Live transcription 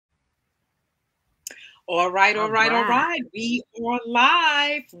All right. We are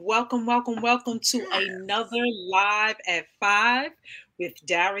live. Welcome to another Live at 5 with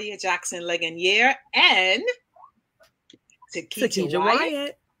Daria, Jackson-Legagneur, and Tikeja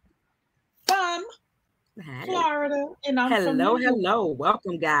Wyatt from Florida. And I'm from New York. Hello.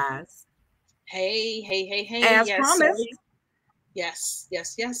 Welcome, guys. Hey. As promised. Yes.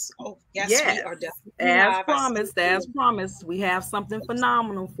 Oh, yes, we are definitely as live. As promised, we have something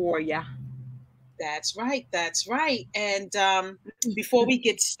phenomenal for you. That's right. And before we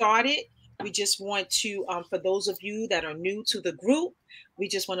get started, we just want to, for those of you that are new to the group, we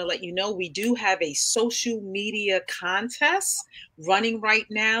just want to let you know we do have a social media contest running right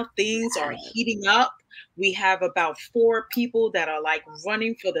now. Things are heating up. We have about 4 people that are like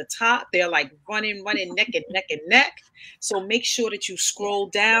running for the top. They're like running neck and neck. So make sure that you scroll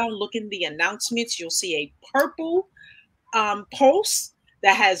down, look in the announcements. You'll see a purple post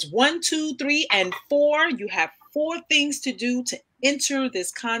that has 1, 2, 3, and 4. You have 4 things to do to enter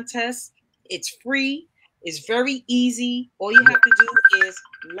this contest. It's free. It's very easy. All you have to do is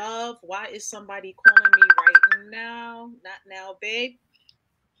love. Why is somebody calling me right now? Not now, babe.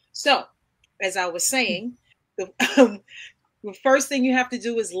 So, as I was saying, the first thing you have to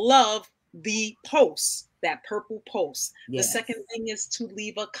do is love the post, that purple post. Yes. The second thing is to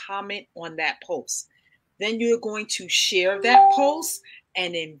leave a comment on that post. Then you're going to share that post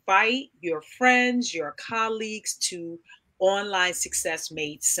and invite your friends, your colleagues to Online Success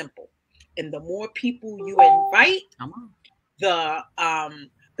Made Simple. And the more people you invite, the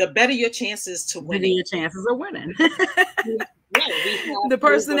better your chances to win. Your chances of winning. The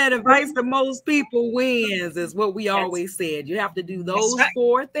person that invites the most people wins is what we always said. You have to do those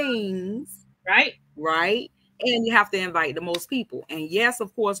 4 things. Right. And you have to invite the most people. And yes,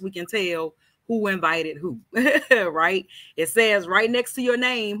 of course, we can tell who invited who, right? It says right next to your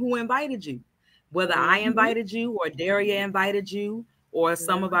name who invited you, whether I invited you or Daria invited you or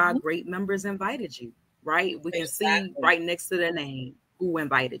some of our great members invited you, right? We can see right next to their name who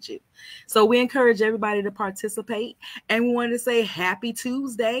invited you. So we encourage everybody to participate, and we want to say happy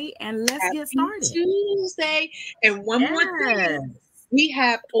Tuesday, and let's get started. Tuesday. And one more thing. We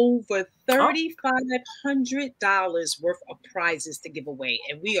have over $3,500 worth of prizes to give away.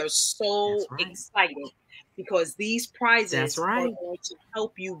 And we are so excited because these prizes are going to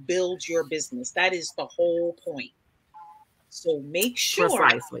help you build your business. That is the whole point. So make sure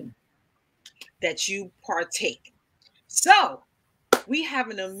that you partake. So we have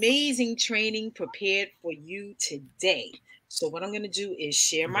an amazing training prepared for you today. So what I'm going to do is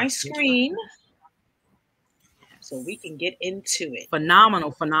share my screen so we can get into it.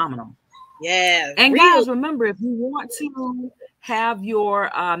 Phenomenal. Yeah. And guys, remember, if you want to have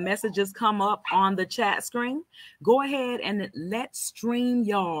your messages come up on the chat screen, go ahead and let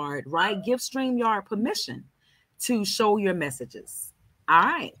StreamYard, give StreamYard permission to show your messages. All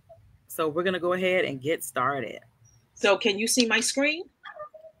right. So we're going to go ahead and get started. So can you see my screen?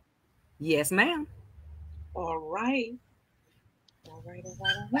 Yes, ma'am. All right.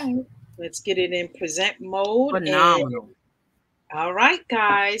 Let's get it in present mode. Phenomenal. All right,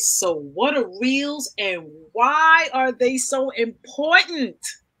 guys. So what are reels and why are they so important?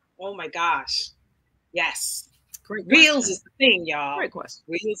 Oh, my gosh. Yes. Great reels is the thing, y'all. Great question.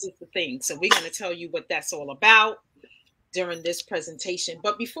 Reels is the thing. So we're going to tell you what that's all about during this presentation.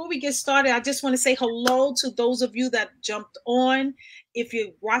 But before we get started, I just want to say hello to those of you that jumped on. If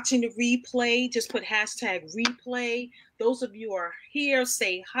you're watching the replay, just put hashtag replay. Those of you who are here,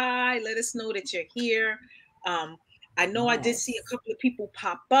 say hi. Let us know that you're here. I know I did see a couple of people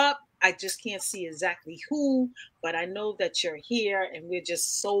pop up. I just can't see exactly who, but I know that you're here, and we're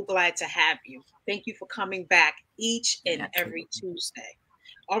just so glad to have you. Thank you for coming back each and every Tuesday.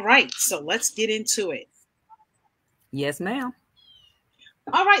 All right, so let's get into it. Yes, ma'am.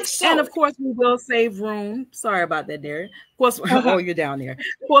 All right. So, and of course, we will save room. Sorry about that, Daria. Of course, oh, you're down there.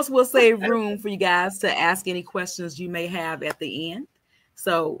 Of course, we'll save room for you guys to ask any questions you may have at the end.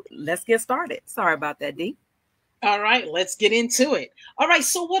 So let's get started. Sorry about that, Dee. All right, let's get into it. All right.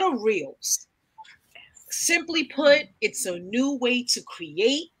 So what are reels? Simply put, it's a new way to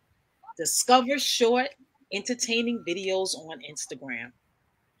create, discover short, entertaining videos on Instagram.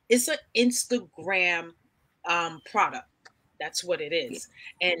 It's an Instagram product. That's what it is.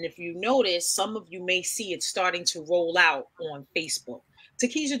 And if you notice, some of you may see it starting to roll out on Facebook.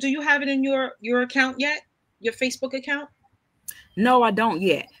 Tikeja, do you have it in your account yet? Your Facebook account? No, I don't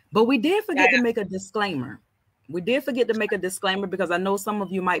yet. But we did forget to make a disclaimer. Because I know some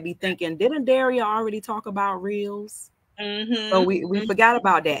of you might be thinking, didn't Daria already talk about reels? So we forgot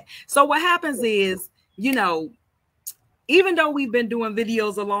about that. So what happens is, even though we've been doing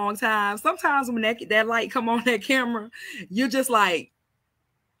videos a long time, sometimes when that light come on that camera, you're just like,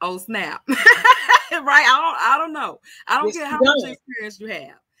 oh snap. Right? I don't know. I don't care how much experience you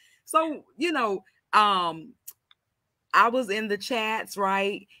have. So, I was in the chats,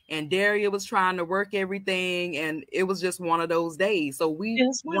 right? And Daria was trying to work everything, and it was just one of those days. So we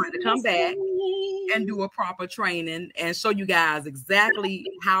wanted to come back and do a proper training and show you guys exactly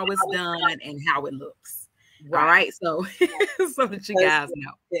how it's done and how it looks. Right. All right. So, so that you guys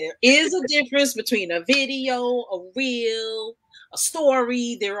know. There is a difference between a video, a reel, a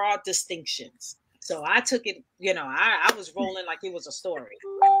story. There are distinctions. So I took it, I was rolling like it was a story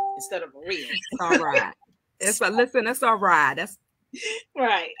instead of a reel. All right. It's all right. That's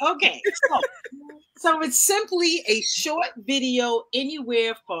right. Okay. So it's simply a short video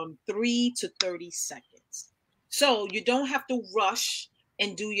anywhere from 3 to 30 seconds. So you don't have to rush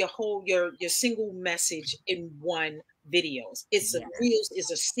and do your single message in one video. Reels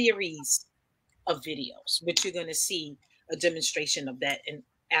is a series of videos, which you're going to see a demonstration of that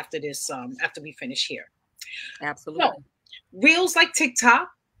after we finish here. Absolutely. So, Reels like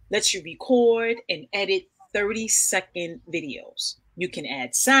TikTok lets you record and edit 30-second videos. You can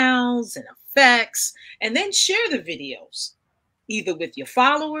add sounds and effects and then share the videos either with your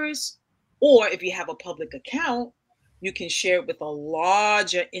followers, or if you have a public account, you can share it with a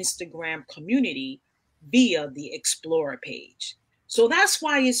larger Instagram community via the Explorer page. So that's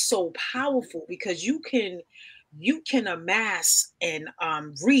why it's so powerful, because you can amass and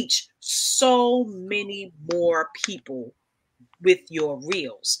reach so many more people with your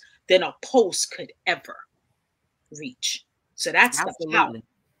reels than a post could ever reach. So that's absolutely the power.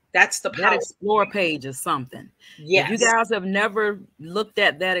 That's the power. That Explore page is something. Yes. If you guys have never looked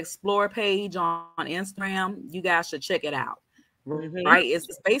at that Explore page on Instagram, you guys should check it out. Mm-hmm. Right? It's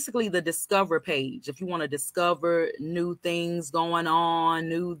basically the Discover page. If you want to discover new things going on,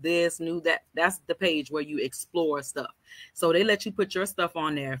 new this, new that, that's the page where you explore stuff. So they let you put your stuff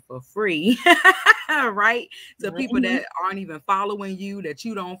on there for free, right? To people that aren't even following you, that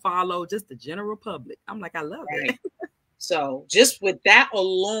you don't follow, just the general public. I'm like, I love it. So just with that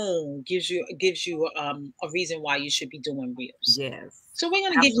alone gives you a reason why you should be doing reels. Yes. So we're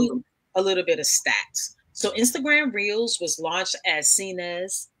going to give you a little bit of stats. So Instagram Reels was launched as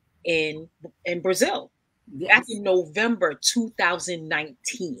CNES in Brazil back in November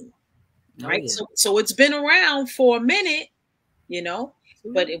 2019. Right. Yeah. So it's been around for a minute,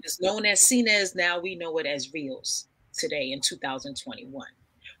 but it was known as CNES. Now we know it as Reels today in 2021.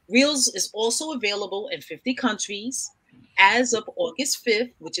 Reels is also available in 50 countries as of August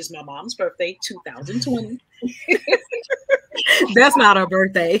 5th, which is my mom's birthday, 2020. That's not her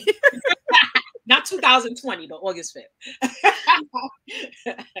birthday. Not 2020, but August 5th.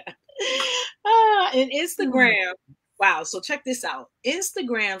 And Instagram, wow. So check this out.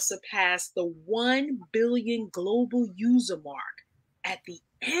 Instagram surpassed the 1 billion global user mark at the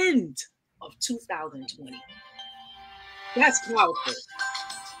end of 2020. That's powerful.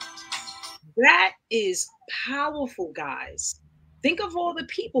 That is powerful, guys. Think of all the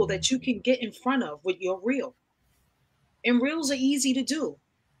people that you can get in front of with your reel. And reels are easy to do.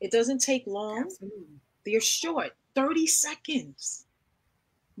 It doesn't take long. Absolutely. They're short, 30 seconds.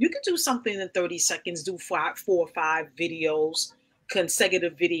 You can do something in 30 seconds, do 4 or 5 videos,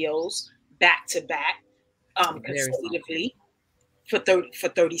 consecutive videos, back to back, consecutively for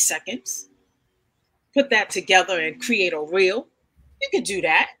 30 seconds. Put that together and create a reel. You can do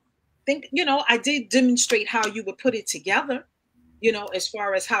that. I did demonstrate how you would put it together, as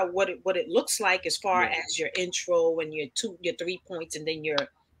far as what it looks like, as far as your intro and your 3 points and then your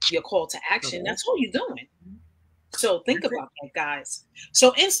call to action. Okay. That's all you're doing. So think about that, guys.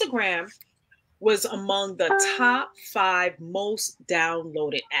 So Instagram was among the top 5 most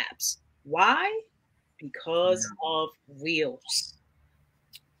downloaded apps. Why? Because of Reels.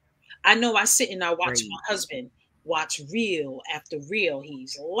 I know I sit and I watch my husband watch reel after reel.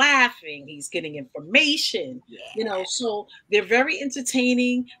 He's laughing, he's getting information, so they're very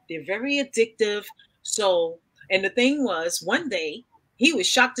entertaining, they're very addictive. So, and the thing was, one day he was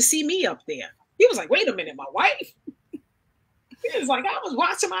shocked to see me up there. He was like, wait a minute, my wife? He was like, I was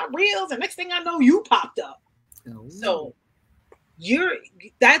watching my reels and next thing I know, you popped up. So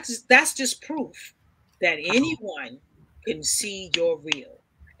that's just proof that anyone can see your reel.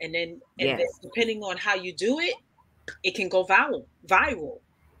 And then depending on how you do it, it can go viral.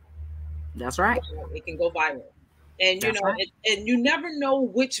 That's right. It can go viral. And and you never know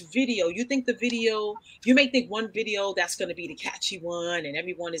which video. You think you may think one video that's going to be the catchy one and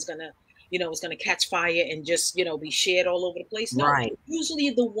everyone is going to, is going to catch fire and just, be shared all over the place. No, right. Usually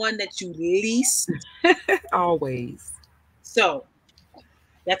the one that you least always So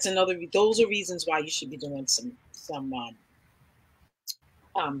that's another. Those are reasons why you should be doing some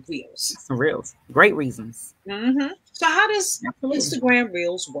reels. Some reels. Great reasons. So how does Instagram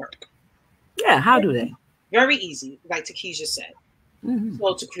Reels work? Yeah, how do they? Very easy, like Tikeja said.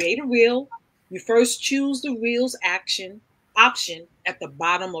 So to create a reel, you first choose the Reels option at the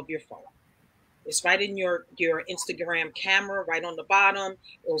bottom of your phone. It's right in your Instagram camera, right on the bottom.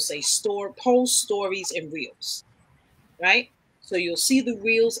 It'll say post stories and reels, right? So you'll see the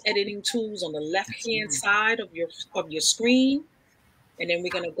Reels editing tools on the left-hand side of your screen. And then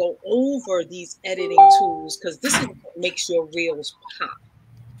we're going to go over these editing tools because this is what makes your reels pop.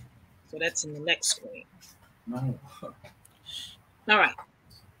 So that's in the next screen. All right.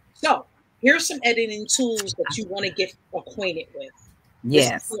 So here's some editing tools that you want to get acquainted with.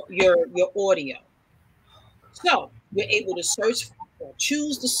 Yes. Your audio. So you're able to search or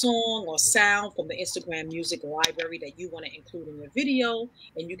choose the song or sound from the Instagram music library that you want to include in your video.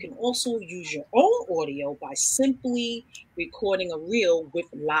 And you can also use your own audio by simply recording a reel with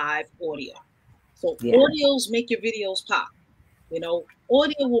live audio. So audios make your videos pop. You know,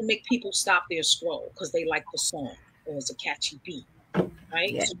 audio will make people stop their scroll because they like the song or it's a catchy beat,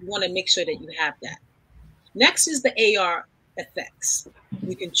 right? So you want to make sure that you have that. Next is the AR effects.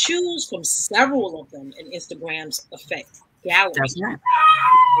 You can choose from several of them in Instagram's effect gallery. That's right.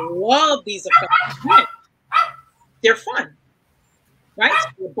 I love these effects. They're fun, right? So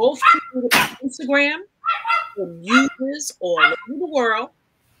they're both created by Instagram for users all over the world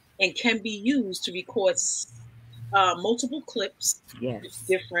and can be used to record multiple clips with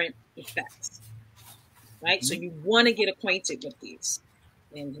different effects, right? So you want to get acquainted with these,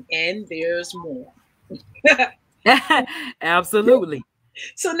 and there's more. Absolutely.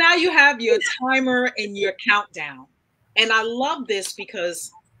 So now you have your timer and your countdown. And I love this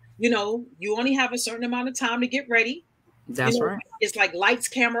because, you know, you only have a certain amount of time to get ready. That's right. It's like lights,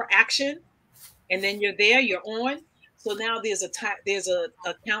 camera, action. And then you're there, you're on. So now there's a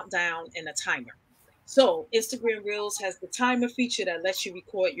countdown and a timer. So Instagram Reels has the timer feature that lets you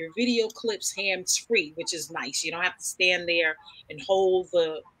record your video clips hands-free, which is nice. You don't have to stand there and hold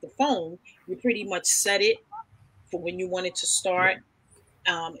the phone. You pretty much set it for when you want it to start.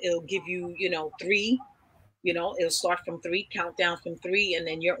 It'll give you, 3, it'll start from 3, countdown from 3, and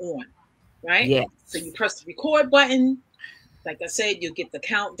then you're on, right? Yeah. So you press the record button. Like I said, you'll get the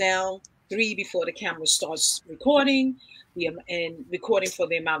countdown 3 before the camera starts recording, and recording for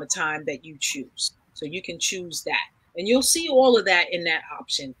the amount of time that you choose. So you can choose that. And you'll see all of that in that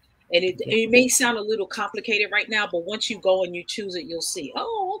option. And it may sound a little complicated right now, but once you go and you choose it, you'll see,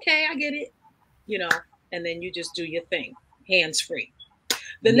 oh, okay, I get it, and then you just do your thing, hands-free.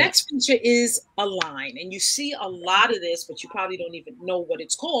 The next feature is Align. And you see a lot of this, but you probably don't even know what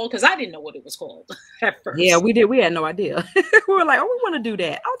it's called because I didn't know what it was called at first. Yeah, we did. We had no idea. We were like, oh, we want to do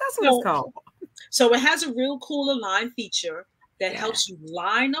that. Oh, that's what it's called. So it has a real cool Align feature that helps you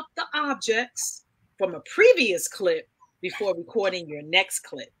line up the objects from a previous clip before recording your next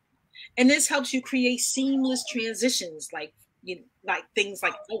clip. And this helps you create seamless transitions, like things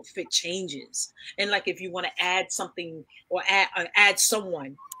like outfit changes. And like if you want to add something or add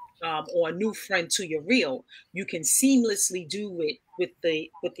someone or a new friend to your reel, you can seamlessly do it with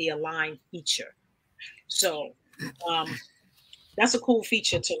the Align feature. So that's a cool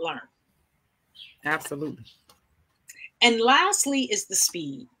feature to learn. Absolutely. And lastly is the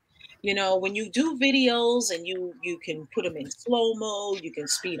speed. When you do videos and you can put them in slow-mo, you can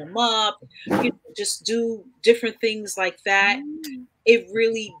speed them up, just do different things like that. It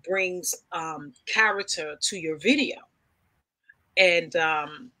really brings character to your video. And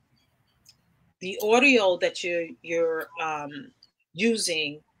the audio that you're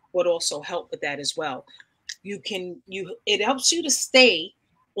using would also help with that as well. It helps you to stay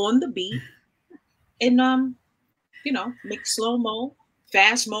on the beat and make slow-mo,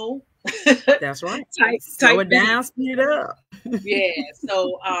 fast-mo. That's right. Slow it down, speed it up. Yeah.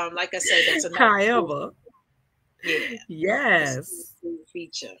 So, like I said, that's another however. Yeah. Yes.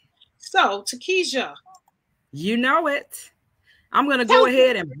 Feature. So, Tikeja, you know it. I'm gonna go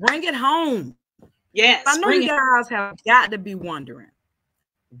ahead and bring it home. Yes. I know you guys have got to be wondering,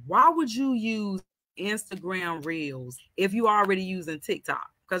 why would you use Instagram Reels if you're already using TikTok?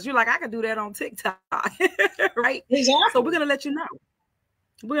 Because you're like, I can do that on TikTok, right? Exactly. So we're gonna let you know.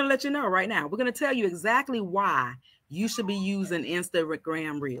 We're going to let you know right now. We're going to tell you exactly why you should be using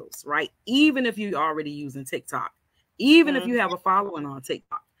Instagram Reels, right? Even if you're already using TikTok, even if you have a following on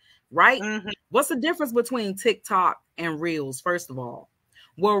TikTok, right? What's the difference between TikTok and Reels, first of all?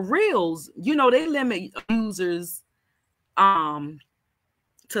 Well, Reels, they limit users to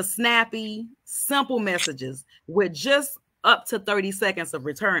snappy, simple messages with just up to 30 seconds of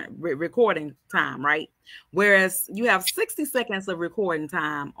recording time, right? Whereas you have 60 seconds of recording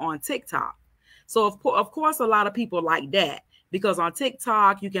time on TikTok. So of course, a lot of people like that, because on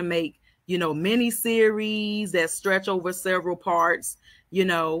TikTok, you can make, mini series that stretch over several parts,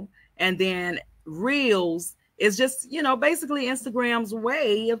 and then Reels is just, basically Instagram's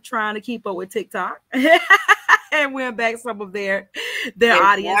way of trying to keep up with TikTok and win back some of their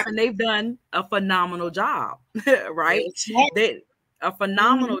audience. And they've done a phenomenal job, right? A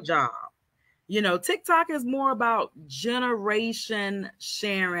phenomenal job. TikTok is more about generation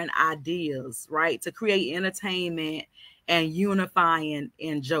sharing ideas, right? To create entertainment and unifying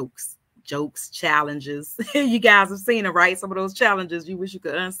in jokes, challenges. You guys have seen it, right? Some of those challenges you wish you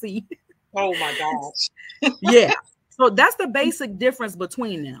could unsee. Oh my gosh. Yeah. So that's the basic difference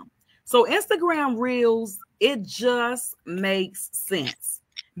between them. So Instagram Reels, it just makes sense,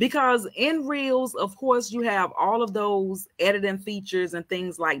 because in Reels, of course, you have all of those editing features and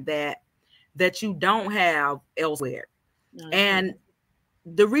things like that you don't have elsewhere. Mm-hmm. And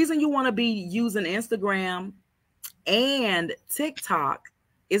the reason you want to be using Instagram and TikTok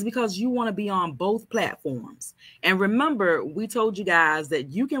is because you want to be on both platforms. And remember, we told you guys that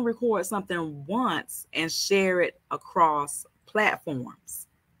you can record something once and share it across platforms.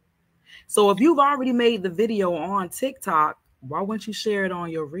 So if you've already made the video on TikTok, why wouldn't you share it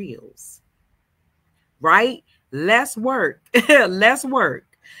on your Reels? Right? Less work. Less work.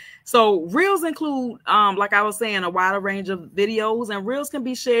 So Reels include, like I was saying, a wider range of videos, and Reels can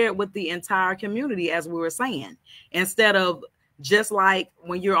be shared with the entire community, as we were saying, instead of just like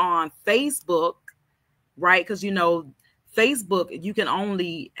when you're on Facebook, right? Because, Facebook, you can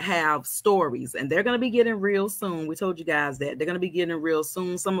only have stories, and they're going to be getting Reels soon. We told you guys that they're going to be getting Reels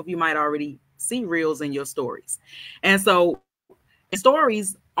soon. Some of you might already see Reels in your stories. And so in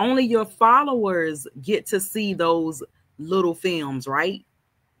stories, only your followers get to see those little films, right?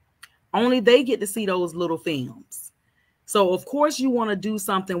 Only they get to see those little films. So of course you want to do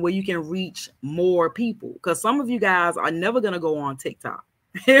something where you can reach more people, because some of you guys are never going to go on TikTok,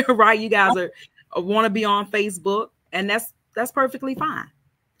 right? You guys want to be on Facebook, and that's perfectly fine.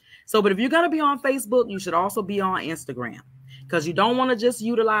 So, but if you're going to be on Facebook, you should also be on Instagram, because you don't want to just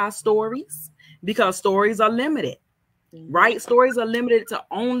utilize stories, because stories are limited, right? Stories are limited to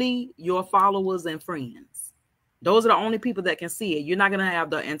only your followers and friends. Those are the only people that can see it. You're not going to have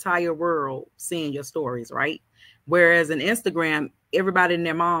the entire world seeing your stories, right? Whereas in Instagram, everybody and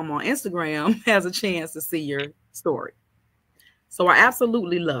their mom on Instagram has a chance to see your story. So I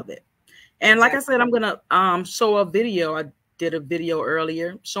absolutely love it. And like I said, I'm going to show a video. I did a video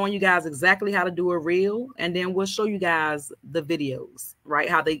earlier showing you guys exactly how to do a reel, and then we'll show you guys the videos, right?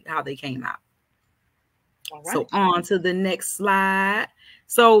 How they came out. All right. So on to the next slide.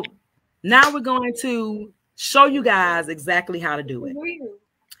 So now we're going to show you guys exactly how to do it.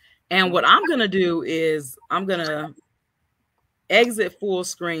 And what I'm going to do is I'm going to exit full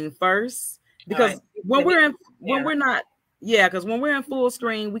screen first, because when we're in full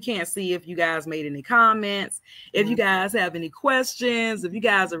screen, we can't see if you guys made any comments, if you guys have any questions, if you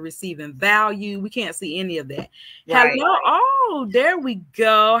guys are receiving value. We can't see any of that. Right. Hello. Oh, there we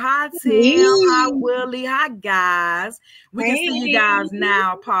go. Hi, Tim. Hi, Willie. Hi, guys. We can see you guys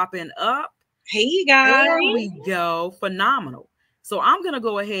now popping up. Hey, guys. There we go. Phenomenal. So I'm going to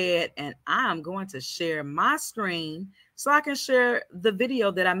go ahead and I'm going to share my screen so I can share the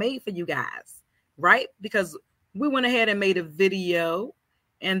video that I made for you guys, right? Because we went ahead and made a video.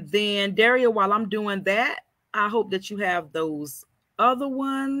 And then, Daria, while I'm doing that, I hope that you have those other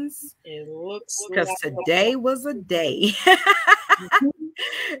ones. It looks because today was a day.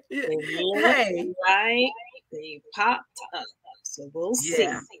 Hey, right? They popped up. So we'll see.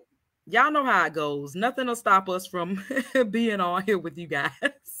 Y'all know how it goes. Nothing will stop us from being on here with you guys.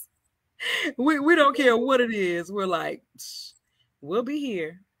 We don't care what it is. We're like, we'll be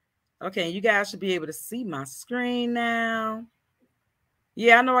here. Okay, you guys should be able to see my screen now.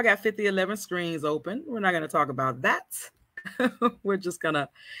 Yeah, I know I got 5011 screens open. We're not going to talk about that. We're just going to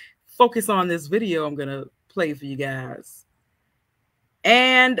focus on this video I'm going to play for you guys.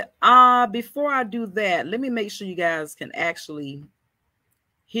 And before I do that, let me make sure you guys can actually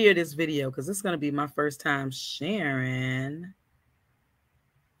hear this video, because it's going to be my first time sharing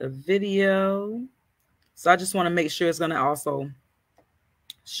the video. So I just want to make sure it's going to also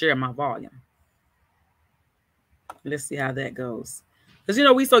share my volume. Let's see how that goes. Because, you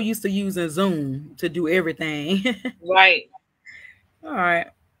know, we so used to using Zoom to do everything. Right. All right.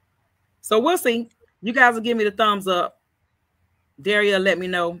 So we'll see. You guys will give me the thumbs up. Daria, let me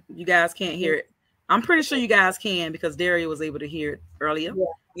know you guys can't hear it. I'm pretty sure you guys can, because Daria was able to hear it earlier.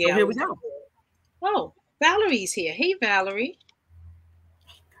 Yeah. So here we go. Oh, Valerie's here. Hey, Valerie.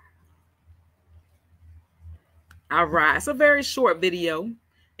 All right. It's a very short video,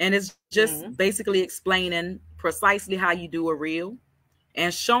 and it's just basically explaining precisely how you do a reel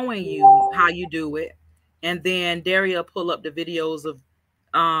and showing you how you do it. And then Daria pull up the videos of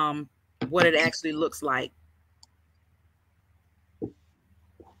what it actually looks like.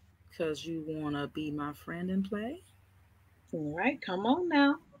 Because you want to be my friend and play? All right. Come on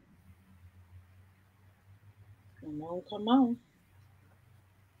now. Come on. Come on.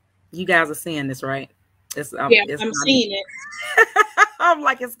 You guys are seeing this, right? Yeah, I'm seeing it. I'm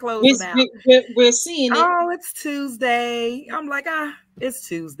like, it's closing out. We're seeing it. Oh, it's Tuesday. I'm like, it's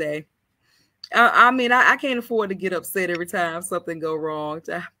Tuesday. I mean, I can't afford to get upset every time something go wrong.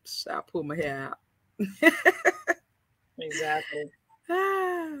 I pull my hair out. Exactly.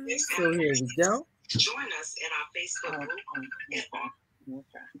 So here we go. Join us in our Facebook group.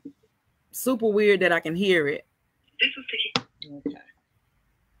 Okay. Super weird that I can hear it. This is Tikeja. Okay.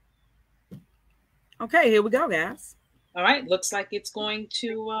 Okay, here we go, guys. All right. Looks like it's going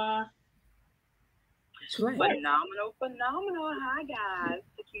to Phenomenal. Hi, guys.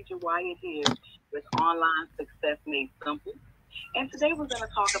 Tikeja Wyatt here with Online Success Made Simple. And today we're going to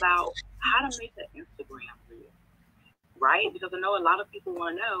talk about how to make an Instagram reel, right? Because I know a lot of people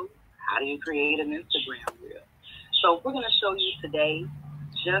want to know, how do you create an Instagram reel? So we're going to show you today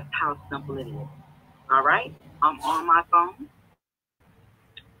just how simple it is. All right? I'm on my phone.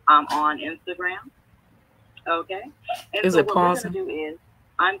 I'm on Instagram. Okay? And is so it what pausing? we're going to do is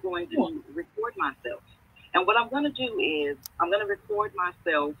I'm going to record myself. And what I'm going to do is I'm going to record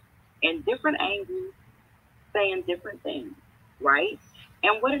myself in different angles, saying different things, right?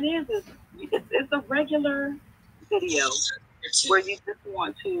 And what it is it's a regular video where you just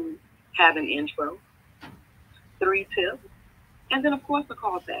want to have an intro, 3 tips, and then, of course, a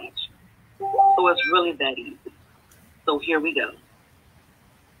call to action. So it's really that easy. So here we go.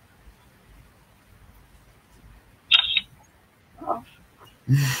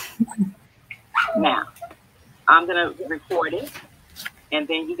 Now, I'm going to record it, and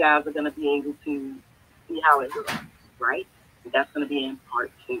then you guys are going to be able to see how it looks, right? That's going to be in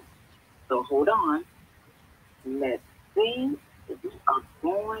part 2. So hold on. Let's see if we are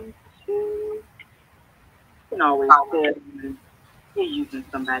going to, you can always tell you're using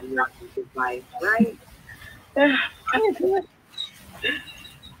somebody else's device, right?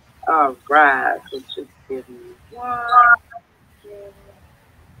 All right. So just give me one.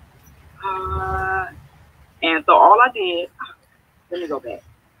 And so all I did, let me go back.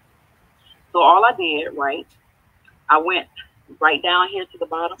 So all I did, right, I went right down here to the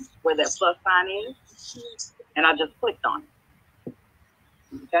bottom where that plus sign is, and I just clicked on it.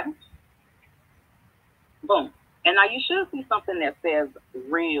 Okay? Boom. And now you should see something that says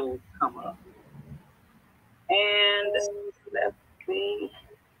Reels come up. And let's see.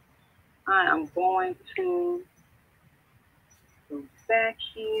 I am going to go back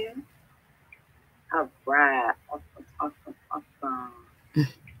here. All right. Awesome.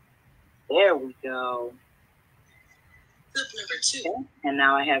 There we go. Tip number 2. Okay. And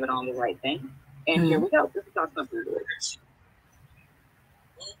now I have it on the right thing. And here we go. This is how simple it is.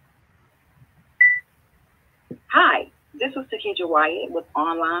 Hi, this is Tikeja Wyatt with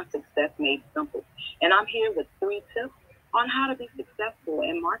Online Success Made Simple. And I'm here with 3 tips on how to be successful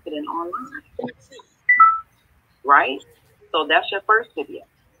in marketing online. Right? So that's your first video.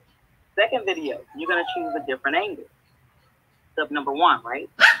 Second video, you're going to choose a different angle. Tip number 1, right?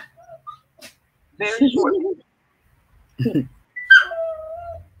 Very short.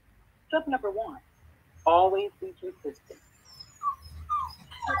 Tip number 1, always be consistent.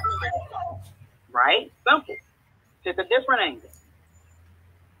 Right? Simple. Pick a different angle.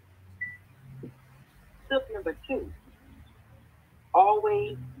 Tip number 2,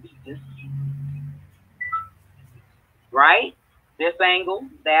 always be discreet. Right? This angle,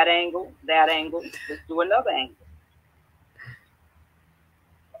 that angle, that angle. Let's do another angle.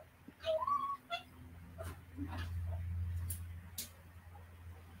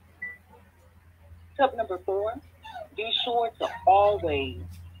 Tip number 4, be sure to always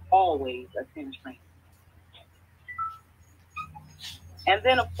attend training. And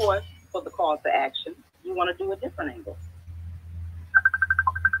then, of course, for the call to action, you want to do a different angle.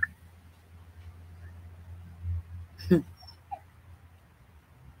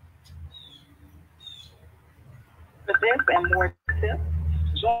 For this and more tips,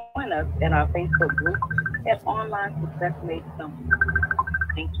 join us in our Facebook group at Online Success Made Simple.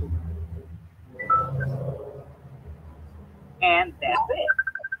 Thank you. And that's it.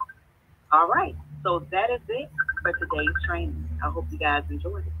 All right. So that is it for today's training. I hope you guys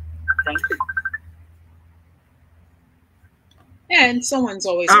enjoyed it. Thank you. And someone's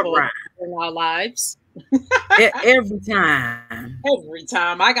always All called right. in our lives. Every time. Every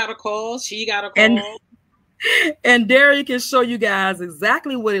time I got a call, she got a call. And Daria can show you guys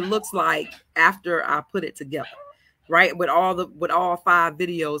exactly what it looks like after I put it together, right? With all 5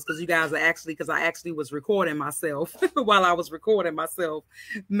 videos, because I actually was recording myself while I was recording myself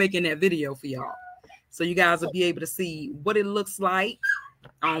making that video for y'all. So you guys will be able to see what it looks like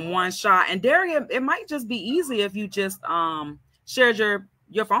on one shot. And Daria, it might just be easy if you just shared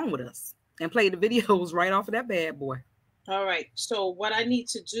your phone with us and played the videos right off of that bad boy. All right. So what I need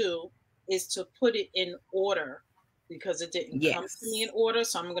to do is to put it in order because it didn't come to me in order.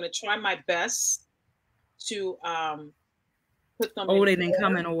 So I'm going to try my best to put them in order. They didn't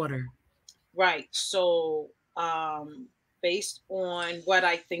come in order. Right. So based on what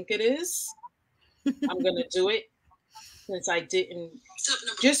I think it is, I'm going to do it since I didn't,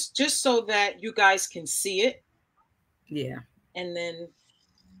 just so that you guys can see it. Yeah. And then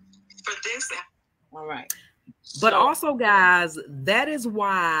for this. All right. But also, guys, that is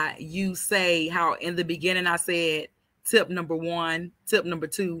why you say how in the beginning I said tip number 1, tip number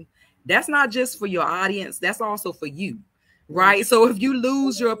 2. That's not just for your audience. That's also for you, right? So if you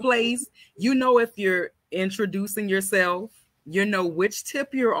lose your place, you know if you're introducing yourself, you know which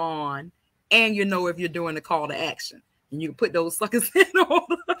tip you're on, and you know if you're doing the call to action. And you can put those suckers in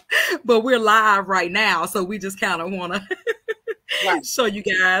order. But we're live right now, so we just kind of want to show you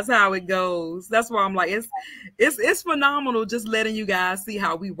guys how it goes. That's why I'm like, it's phenomenal just letting you guys see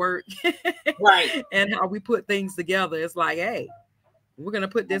how we work, right? And how we put things together. It's like, hey, we're gonna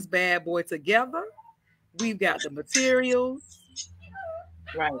put this bad boy together. We've got the materials.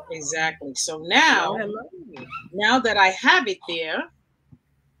 Right, exactly. So now, now that I have it there,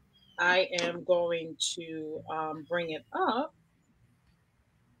 I am going to bring it up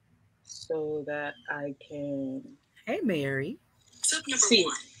so that I can. Hey, Mary. See.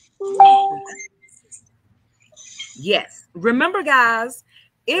 Yes. Remember, guys,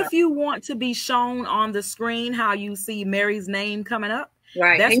 if you want to be shown on the screen how you see Mary's name coming up,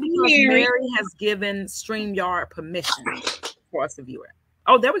 that's because Mary has given StreamYard permission for us to view it.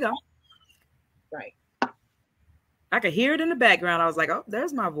 Oh, there we go. Right. I could hear it in the background. I was like, oh,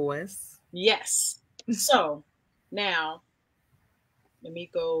 there's my voice. Yes. So now let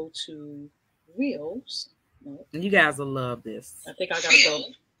me go to Reels. No. You guys will love this. I think I gotta go.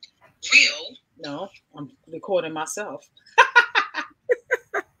 Real? No, I'm recording myself.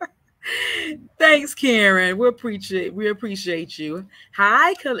 Thanks, Karen. We appreciate you.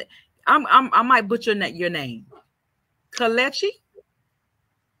 Hi, I might butcher your name. Kalechi?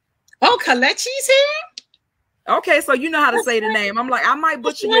 Oh, Kalechi's here? Okay, so you know how to say the name. I'm like, I might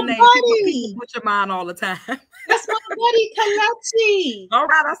butcher your name. People butcher mine all the time. That's my buddy, Kalechi. All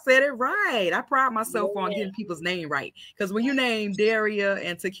right, I said it right. I pride myself on getting people's name right. Because when you name Daria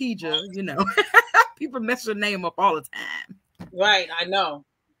and Tikeja, you know, people mess your name up all the time. Right, I know.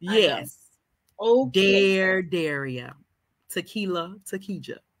 Yes. Okay. Daria. Tequila,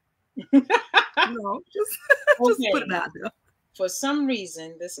 Tikeja. No, just put it out there. For some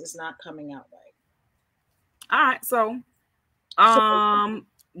reason, this is not coming out right. All right, so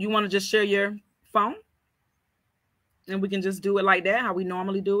you want to just share your phone? And we can just do it like that, how we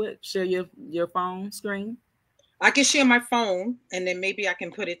normally do it. Share your phone screen. I can share my phone, and then maybe I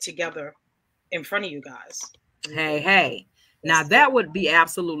can put it together in front of you guys. Hey. Now that would be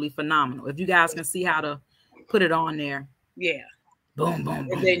absolutely phenomenal. If you guys can see how to put it on there. Yeah. Boom, boom,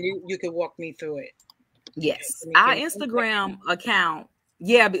 boom. And then you can walk me through it. Yes. Our Instagram account.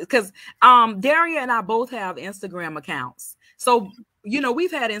 Yeah, because Daria and I both have Instagram accounts. So, you know,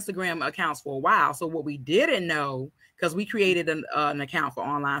 we've had Instagram accounts for a while. So what we didn't know, because we created an account for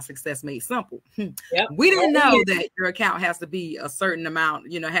Online Success Made Simple. Yep. We didn't know that your account has to be a certain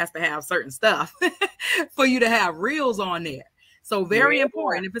amount, you know, has to have certain stuff for you to have reels on there. So very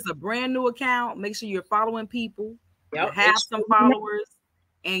important. If it's a brand new account, make sure you're following people, have some followers,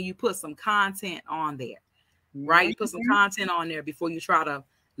 and you put some content on there. Right? You put some content on there before you try to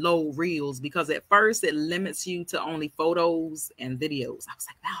load reels, because at first it limits you to only photos and videos. I was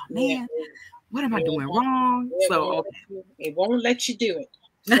like, oh man, what am I doing wrong? So it won't let you do it.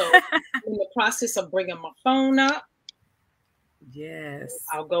 So in the process of bringing my phone up, yes,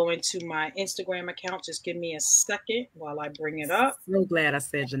 I'll go into my Instagram account. Just give me a second while I bring it up. So glad I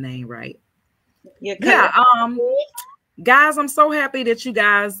said your name right. Yeah. Guys, I'm so happy that you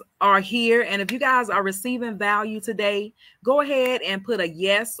guys are here. And if you guys are receiving value today, go ahead and put a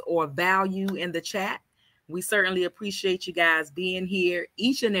yes or value in the chat. We certainly appreciate you guys being here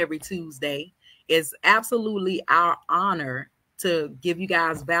each and every Tuesday. It's absolutely our honor to give you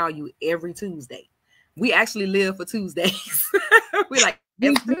guys value every Tuesday. We actually live for Tuesdays. We like, we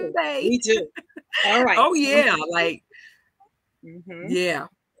it's do. Tuesday. We do. All right. Oh yeah, like Mm-hmm. yeah.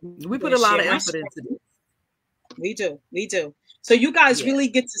 We put a lot of effort into this. We do. We do. So you guys really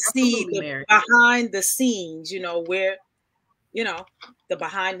get to see the Mary. behind the scenes, where, the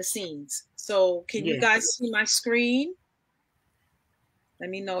behind the scenes. So can you guys see my screen? Let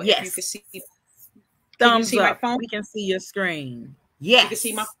me know if you can see. Thumbs see up. My phone? We can see your screen. Yes. You can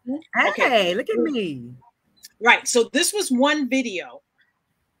see my phone? Hey, okay. Look at me. Right. So this was one video,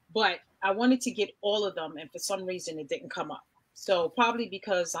 but I wanted to get all of them, and for some reason it didn't come up. So probably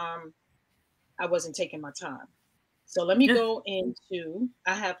because I wasn't taking my time. So let me go into,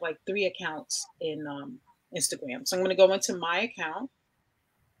 I have like 3 accounts in Instagram. So I'm going to go into my account,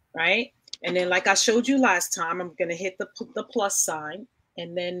 right? And then like I showed you last time, I'm going to hit the plus sign,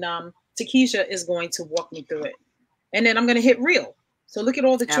 and then Tikeja is going to walk me through it. And then I'm going to hit reel. So look at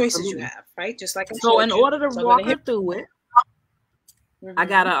all the choices you have, right? Just like I so in order to walk her through it, I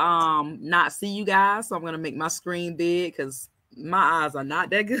gotta not see you guys. So I'm going to make my screen big because my eyes are not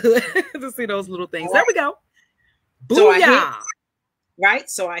that good to see those little things. There we go. Booyah!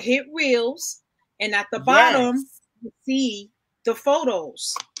 So I hit reels, and at the bottom, you see the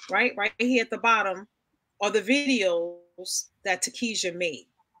photos, right? Right here at the bottom are the videos that Tikeja made.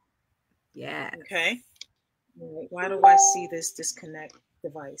 Yeah. Okay. Why do I see this disconnect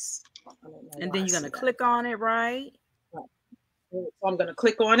device? I don't know. And then you're going to click on it, right? So I'm going to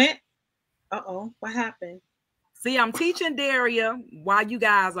click on it. Uh-oh, what happened? See, I'm teaching Daria while you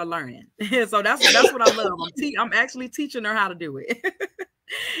guys are learning. So that's what I love. I'm actually teaching her how to do it.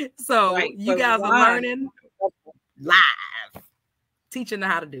 So you guys are learning live, teaching her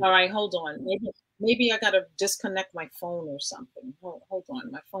how to do it. All right, hold on. Maybe I gotta disconnect my phone or something. Hold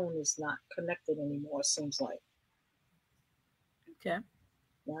on. My phone is not connected anymore, it seems like. Okay.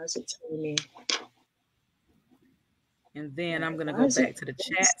 Why is it telling me? And then I'm gonna go back to the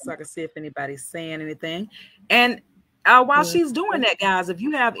chat so I can see if anybody's saying anything. And while she's doing that, guys, if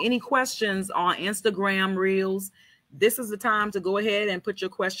you have any questions on Instagram Reels, this is the time to go ahead and put your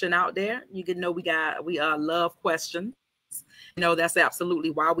question out there. You can know we love questions. That's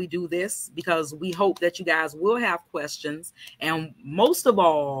absolutely why we do this, because we hope that you guys will have questions. And most of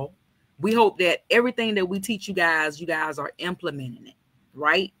all, we hope that everything that we teach you guys are implementing it,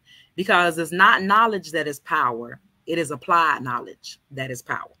 right? Because it's not knowledge that is power. It is applied knowledge that is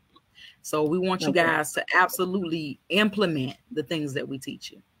power. So we want you guys to absolutely implement the things that we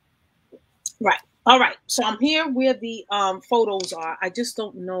teach you. Right. All right. So I'm here where the photos are. I just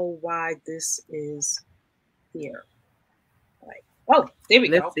don't know why this is here. Right. Oh, there we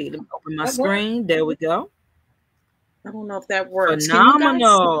go. Let's see. Let me open my screen. There we go. I don't know if that works.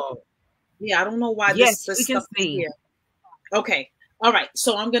 Phenomenal. Yeah, I don't know why this stuff is here. Okay. All right.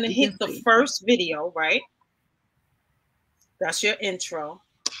 So I'm going to hit the first video, right? That's your intro.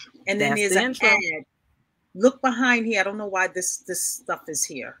 And then there's an ad. Look behind here. I don't know why this stuff is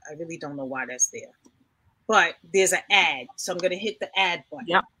here. I really don't know why that's there. But there's an ad. So I'm going to hit the ad button.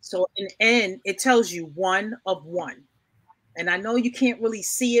 Yep. So in the end, it tells you 1 of 1. And I know you can't really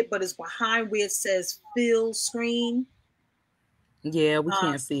see it, but it's behind where it says fill screen. Yeah, we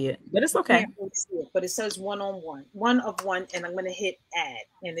can't see it, but it's okay. Can't really see it, but it says 1 on 1. 1 of 1. And I'm going to hit add.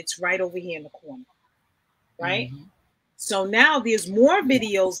 And it's right over here in the corner. Right? Mm-hmm. So now there's more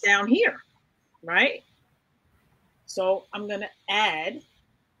videos down here, right? So I'm going to add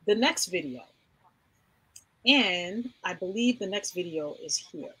the next video. And I believe the next video is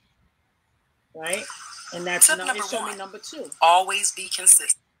here, right? And that's number 2. Always be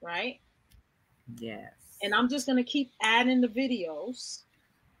consistent. Right? Yes. And I'm just going to keep adding the videos.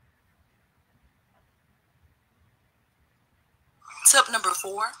 Tip number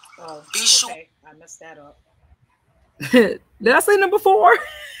 4. Oh, be sure. I messed that up. Did I say number 4?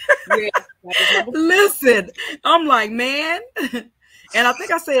 Yeah. Number 4. Listen, I'm like, man. And I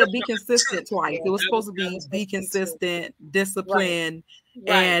think I said be consistent twice. It was supposed to be consistent, discipline,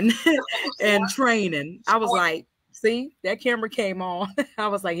 and training. I was like, see, that camera came on. I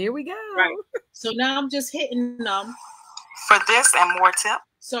was like, here we go. Right. So now I'm just hitting them. For this and more tips.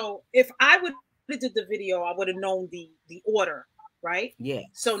 So if I would have did the video, I would have known the order, right? Yeah.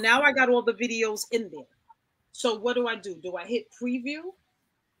 So now I got all the videos in there. So what do? Do I hit preview?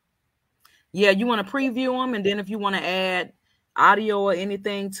 Yeah, you want to preview them, and then if you want to add audio or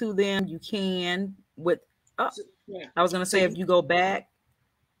anything to them, you can. I was gonna say if you go back.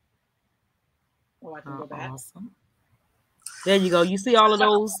 Oh, I can go back. Awesome. There you go. You see all of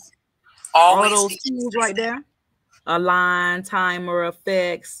those, all of those tools right there. Align, timer,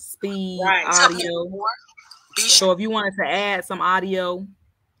 effects, speed, audio. So if you wanted to add some audio,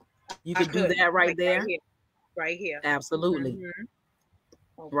 you could do that right there. Right here. Absolutely.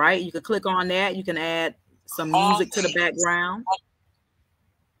 Okay. Right? You can click on that. You can add some music to the background.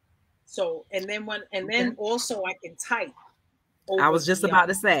 So, and then also I can type. I was just about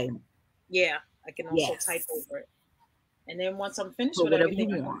to say. Yeah, I can also type over it. And then once I'm finished put with whatever everything,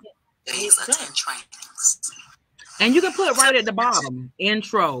 you want. It's done. And you can put right at the bottom,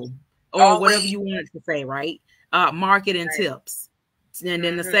 intro, or whatever you want it to say, right? Marketing tips. And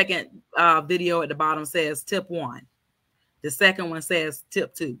then the second video at the bottom says tip 1. The second one says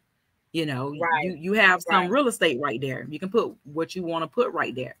tip 2. You know, you have some real estate right there. You can put what you want to put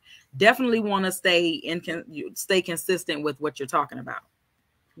right there. Definitely want to stay consistent with what you're talking about.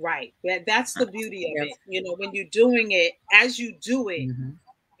 Right. That's the beauty of it. You know, when you're doing it, as you do it,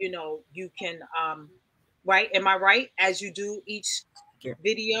 you know, you can right? Am I right? As you do each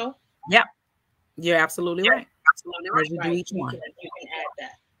video? Yep. You're absolutely right. Absolutely right. As you do each one. You can add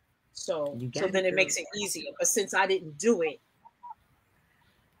that. So then it makes it easier. But since I didn't do it,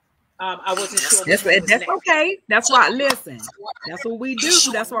 I wasn't sure. That's okay. That's why. Listen, that's what we do.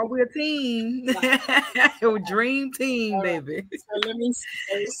 That's why we're a team. We're a dream team, baby. So let me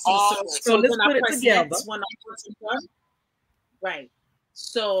see. So let's put it together. Right.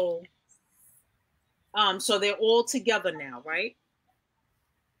 So, so they're all together now, right?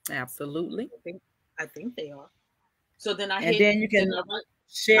 Absolutely. I think they are. So then then you can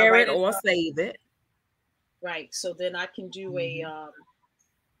share it or save it. Right. So then I can do a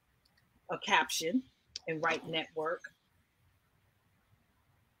caption and write network.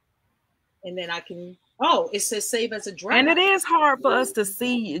 And then I can, it says save as a draft. And it is hard for us to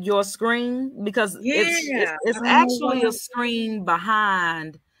see your screen because it's actually a screen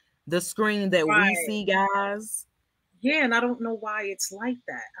behind the screen that we see, guys. Yeah, and I don't know why it's like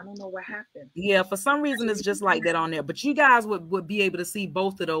that. I don't know what happened. Yeah, for some reason it's just like that on there. But you guys would be able to see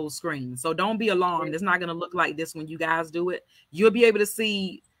both of those screens. So don't be alarmed. It's not going to look like this when you guys do it. You'll be able to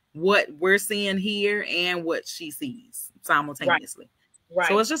see what we're seeing here and what she sees simultaneously. Right.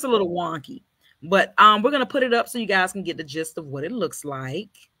 So it's just a little wonky. But we're going to put it up so you guys can get the gist of what it looks like.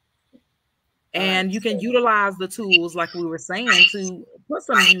 And you can utilize the tools, like we were saying, to put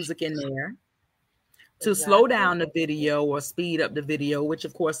some music in there to slow down the video or speed up the video, which,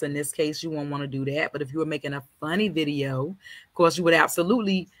 of course, in this case, you won't want to do that. But if you were making a funny video, of course, you would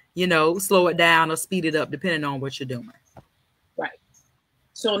absolutely, slow it down or speed it up, depending on what you're doing. Right.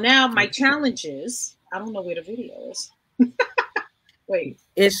 So now my challenge is, I don't know where the video is. Wait.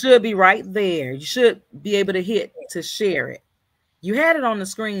 It should be right there. You should be able to hit to share it. You had it on the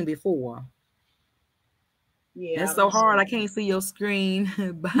screen before. Yeah, it's so hard. I can't see your screen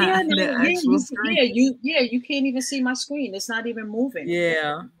behind the actual screen. You can't even see my screen. It's not even moving.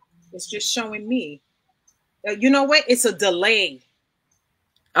 Yeah, it's just showing me. You know what? It's a delay.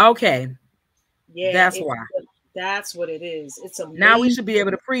 Okay. Yeah, that's why. That's what it is. It's amazing. Now we should be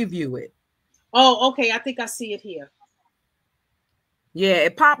able to preview it. Oh, okay. I think I see it here. Yeah,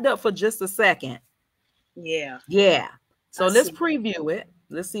 it popped up for just a second. Yeah. Yeah. So let's preview it.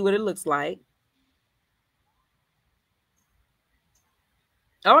 Let's see what it looks like.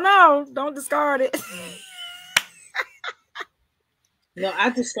 Oh no, don't discard it. No, I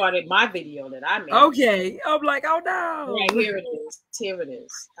discarded my video that I made. Okay. I'm like, oh no. Right, here it is. Here it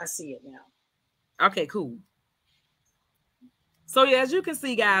is. I see it now. Okay, cool. So yeah, as you can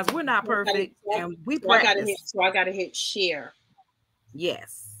see, guys, we're not perfect. And we practice. I gotta hit share.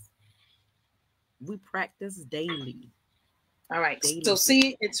 Yes. We practice daily. All right. Daily. So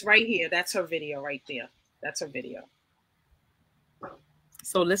see, it's right here. That's her video right there. That's her video.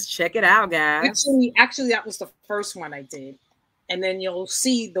 So let's check it out, guys. Actually, that was the first one I did, and then you'll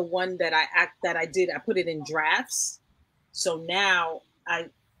see the one that I did. I put it in drafts. So now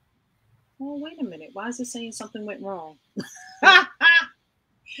oh, wait a minute. Why is it saying something went wrong?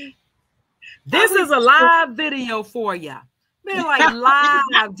 This is a live video for you. Man, like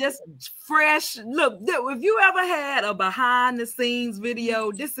live, just fresh. Look, if you ever had a behind the scenes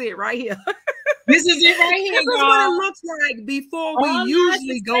video, this is it right here. This is it right here. This is what it looks like before we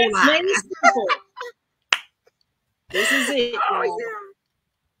usually go live. This is it. Oh,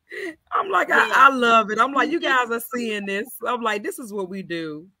 yeah. I'm like, I love it. I'm like, you guys are seeing this. I'm like, this is what we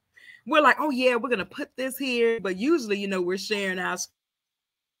do. We're like, oh yeah, we're gonna put this here, but usually, we're sharing our.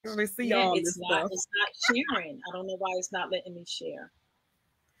 We see all this stuff. It's not sharing. I don't know why it's not letting me share.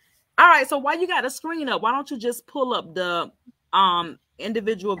 All right, so while you got the screen up, why don't you just pull up the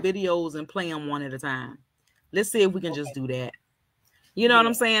individual videos and play them one at a time? Let's see if we can just do that. You know what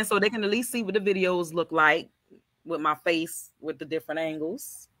I'm saying? So they can at least see what the videos look like with my face with the different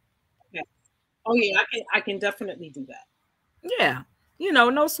angles. Okay. Oh yeah, I can definitely do that. Yeah. you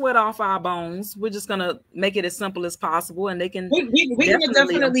know, no sweat off our bones. We're just gonna make it as simple as possible, and they can. We're gonna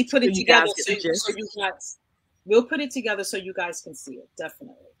definitely put it together so you guys. We'll put it together so you guys can see it.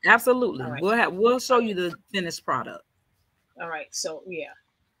 Definitely. Absolutely. Right. We'll show you the finished product. All right. So yeah.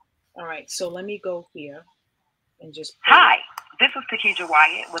 All right. So let me go here and just. Hi. This is Tikeja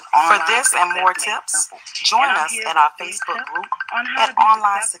Wyatt with Online For this and more tips, join us at our Facebook group at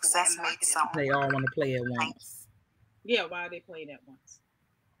Online Success Made Simple. They all want to play at once. Yeah, why are they playing at once?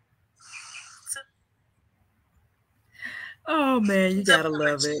 Oh man, you gotta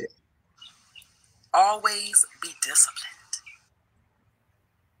love it. Always be disciplined.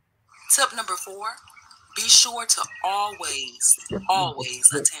 Tip number 4, be sure to always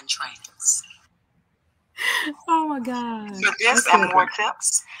attend trainings. Oh my God. For this and more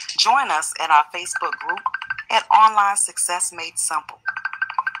tips, join us at our Facebook group at Online Success Made Simple.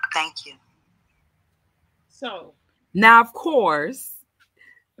 Thank you. So now, of course,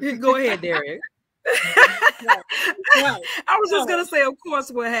 go ahead, Daria. Right. I was just gonna say, of course,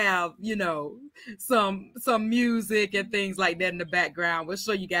 we'll have, you know, some music and things like that in the background. We'll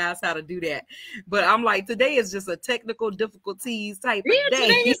show you guys how to do that. But I'm like, today is just a technical difficulties type of day. Today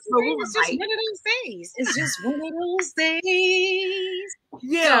is just one of those days. It's just one of those days.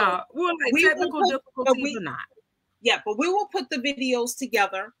 Yeah, so we're like technical difficulties or not. Yeah, but we will put the videos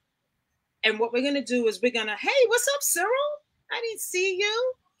together. And what we're gonna do is hey, what's up, Cyril? I didn't see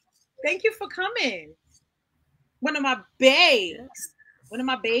you. Thank you for coming. One of my babes. One of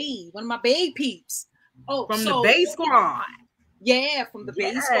my babe peeps. Oh, from the Bay Squad. Yeah, from the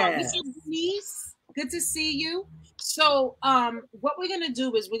Bay Squad. What's up, Denise? Good to see you. So what we're gonna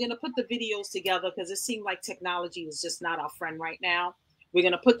do is we're gonna put the videos together because it seemed like technology is just not our friend right now. We're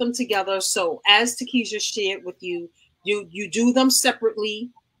gonna put them together. So as Tikeja shared with you, you do them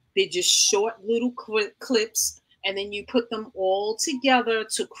separately. They're just short little clips. And then you put them all together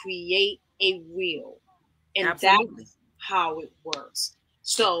to create a reel. And Absolutely. That's how it works.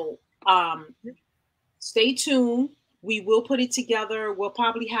 So stay tuned. We will put it together. We'll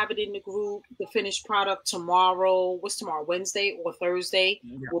probably have it in the group, the finished product tomorrow. What's tomorrow? Wednesday or Thursday?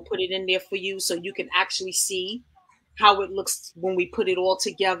 Yeah. We'll put it in there for you so you can actually see how it looks when we put it all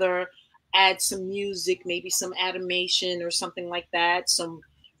together. Add some music, maybe some animation or something like that. Some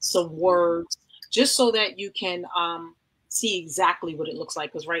words. Just so that you can see exactly what it looks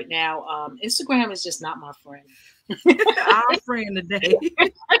like. Because right now, Instagram is just not my friend. Our friend today.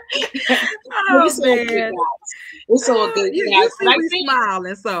 It's all good. You see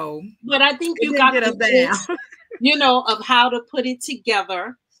smiling, so. But I think you got the gist, you know, of how to put it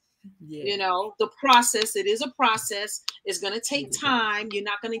together. Yeah. You know, the process. It is a process. It's going to take time. You're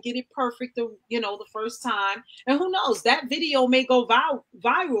not going to get it perfect, the first time. And who knows? That video may go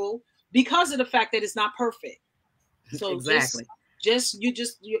viral because of the fact that it's not perfect. So exactly.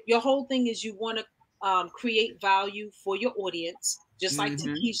 Your whole thing is you want to create value for your audience, just like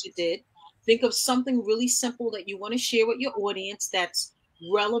Tikeja did. Think of something really simple that you want to share with your audience that's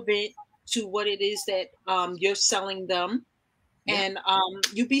relevant to what it is that you're selling them. And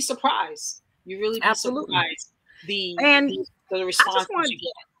you'd be surprised. You really be surprised the response you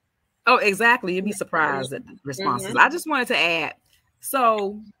get. Oh, exactly. You'd be surprised at the responses. I just wanted to add,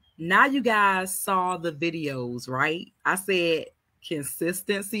 so now you guys saw the videos, right? I said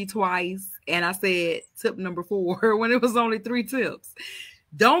consistency twice, and I said tip number 4 when it was only 3 tips.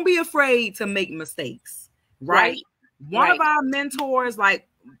 Don't be afraid to make mistakes, right? One of our mentors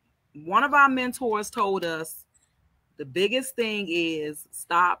told us the biggest thing is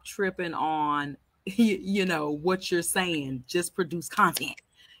stop tripping on, what you're saying. Just produce content.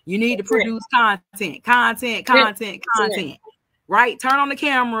 You need to produce content. Right? Turn on the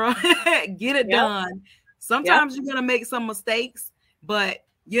camera, get it done. Sometimes you're going to make some mistakes, but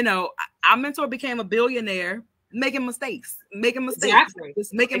our mentor became a billionaire making mistakes. Exactly.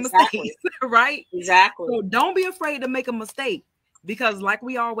 Just making mistakes, right? Exactly. So don't be afraid to make a mistake, because like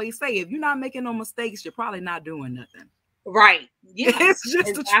we always say, if you're not making no mistakes, you're probably not doing nothing. Right. Yeah. It's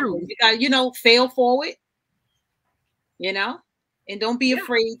just the truth. Fail forward, and don't be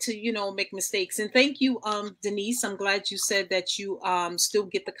afraid to, make mistakes. And thank you, Denise. I'm glad you said that you still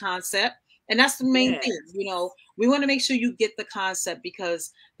get the concept. And that's the main thing. We want to make sure you get the concept,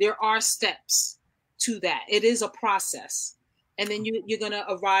 because there are steps to that. It is a process. And then you're going to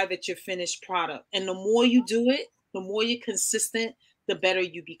arrive at your finished product. And the more you do it, the more you're consistent, the better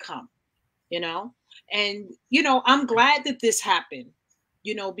you become, And, I'm glad that this happened,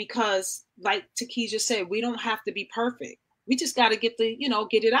 because like Tikeja said, we don't have to be perfect. We just got to get get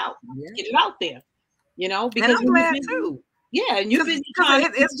it out, get it out there, because and I'm glad too. Yeah. And you're busy.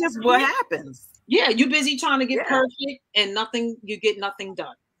 It's just what happens. Yeah, you're busy trying to get perfect and you get nothing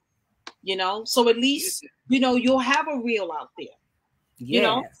done. You know, so at least, you know, you'll have a reel out there. You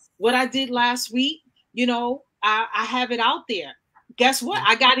know, what I did last week, you know, I have it out there. Guess what?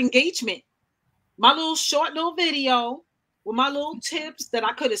 I got engagement. My little short little video with my little tips that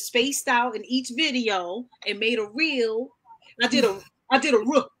I could have spaced out in each video and made a reel. I did a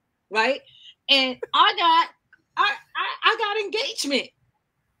rook, right? And I got engagement.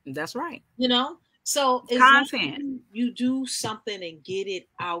 That's right. You know, so it's content. You do something and get it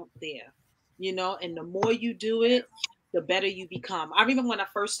out there, you know, and the more you do it, the better you become. I remember when I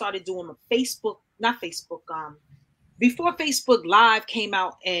first started doing before Facebook Live came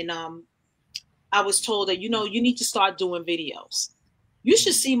out, and I was told that, you know, you need to start doing videos. You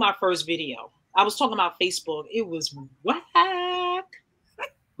should see my first video. I was talking about Facebook. It was whack.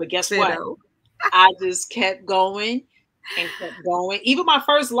 But guess what? I just kept going and kept going. Even my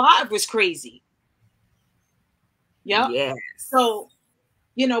first live was crazy. Yeah. So,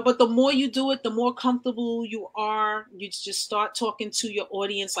 you know, but the more you do it, the more comfortable you are. You just start talking to your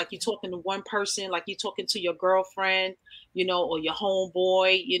audience like you're talking to one person, like you're talking to your girlfriend, you know, or your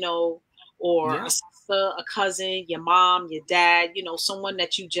homeboy, you know, or a sister, a cousin, your mom, your dad, you know, someone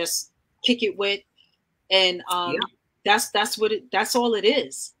that you just kick it with. And that's all it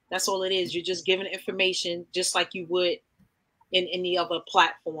is. That's all it is. You're just giving information just like you would in any other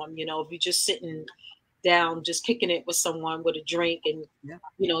platform. You know, if you're just sitting down, just kicking it with someone with a drink, and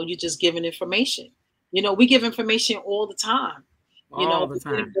you know, you're just giving information. You know, we give information all the time. You know, but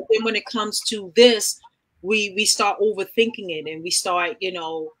then when it comes to this, we start overthinking it, and we start, you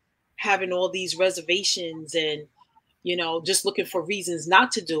know, having all these reservations, and you know, just looking for reasons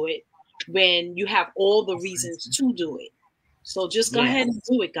not to do it when you have all the reasons to do it. So just go ahead and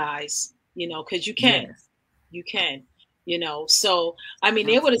do it, guys. You know, because you can, you can. You know, so I mean,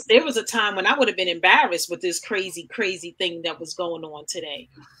 there was a time when I would have been embarrassed with this crazy thing that was going on today.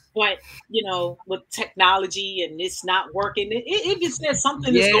 But you know, with technology and it's not working, it just says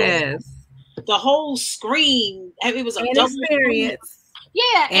something is going on. The whole screen, it was a double experience.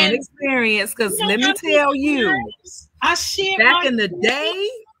 Yeah, and experience. Because let me tell you, I shared back in the day,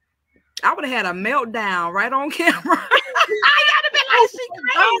 I would have had a meltdown right on camera. I gotta be like, she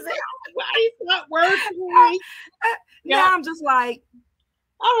crazy. Why is not working? Now I'm just like,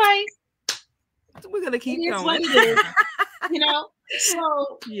 all right, we're gonna keep going. You know,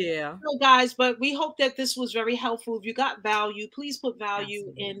 so so guys, but we hope that this was very helpful. If you got value, please put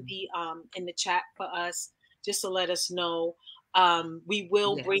value in the chat for us, just to let us know. We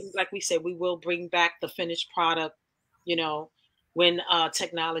will bring, like we said, we will bring back the finished product, you know, when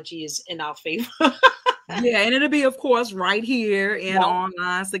technology is in our favor. Yeah, and it'll be, of course, right here in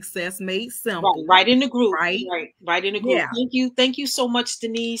Online Success Made Simple. Right in the group. Right in the group. Yeah. Thank you so much,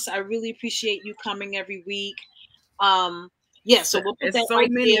 Denise. I really appreciate you coming every week. So we'll put that so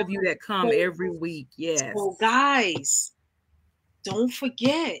right many there. of you that come every week. Yes. So guys, don't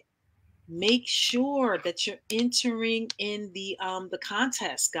forget, make sure that you're entering in the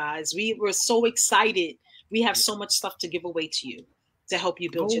contest, guys. We were so excited. We have so much stuff to give away to you to help you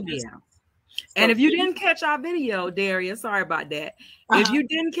build your business. And if you didn't catch our video, Daria, sorry about that. If you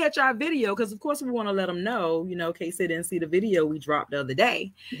didn't catch our video, because of course we want to let them know, you know, in case they didn't see the video we dropped the other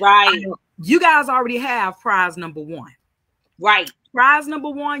day. Right. You guys already have prize number 1. Right. Prize number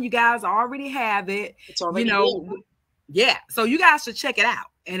 1, you guys already have it. It's already, you know, so you guys should check it out.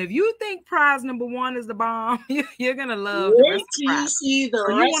 And if you think prize number 1 is the bomb, you're gonna love the rest of the prize. See the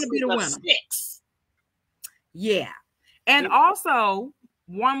so you want to be the winner. 6. Yeah. And also,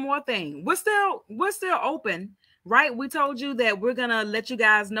 one more thing, we're still open, right? We told you that we're gonna let you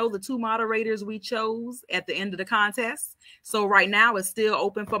guys know the 2 moderators we chose at the end of the contest. So right now it's still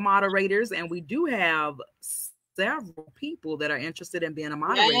open for moderators, and we do have several people that are interested in being a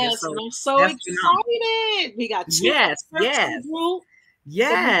moderator. Yes, so I'm so excited. We got 2 experts in the group.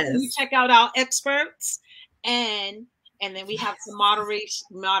 Yes. So you check out our experts, and then we have some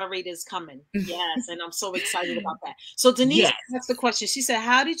moderators coming. Yes, and I'm so excited about that. So Denise asked the question. She said,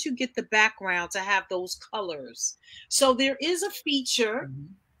 how did you get the background to have those colors? So there is a feature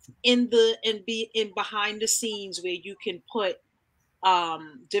in behind the scenes where you can put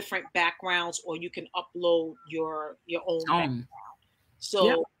different backgrounds, or you can upload your own background.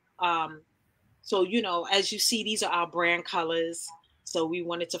 So so you know, as you see, these are our brand colors. So we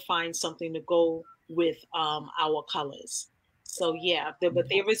wanted to find something to go with our colors. So but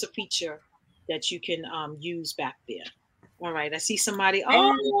there is a feature that you can use back there. All right, I see somebody.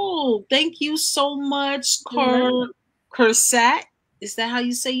 Oh, thank you so much, Kursat. Is that how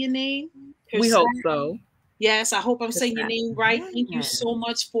you say your name? We hope so. Yes, I hope I'm saying your name right. Yes. Thank you so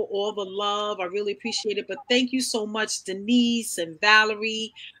much for all the love. I really appreciate it. But thank you so much, Denise and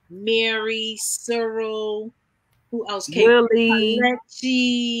Valerie, Mary, Cyril. Who else came? Willie.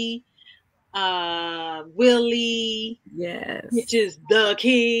 Alexi, Willie. Yes. Which is the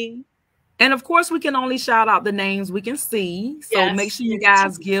king. And of course, we can only shout out the names we can see. So Yes. make sure you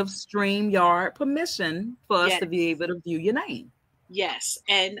guys give StreamYard permission for us to be able to view your name. Yes.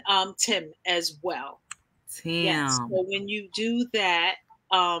 And Tim as well. Tim. Yes. So when you do that,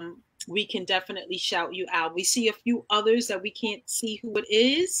 we can definitely shout you out. We see a few others that we can't see who it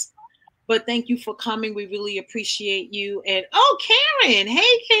is. But thank you for coming. We really appreciate you. And Karen.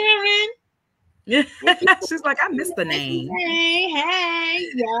 Hey, Karen. She's like, I missed the name. Hey.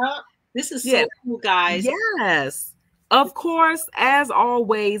 Yeah. This is so cool, guys. Yes. Of course, as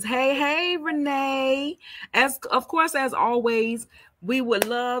always, hey, Renee. As always, we would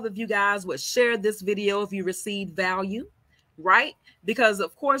love if you guys would share this video if you received value, right? Because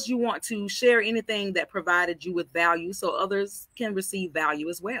of course you want to share anything that provided you with value so others can receive value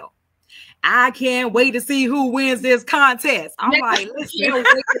as well. I can't wait to see who wins this contest. I'm like, listen.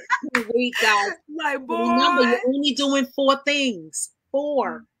 Wait, guys. Like, boy. Remember, you're only doing 4 things.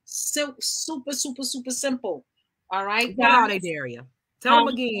 4. Super simple. All right, guys. What are they, Daria? Tell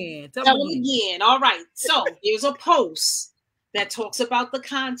them again. Tell them again. All right. So there's a post that talks about the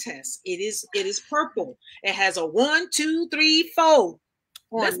contest. It is purple. It has a 1, 2, 3, 4.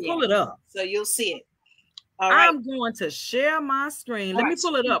 Let's pull it up so you'll see it. All right. I'm going to share my screen. Let me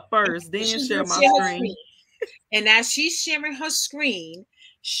pull it up first, then share my screen. And as she's sharing her screen,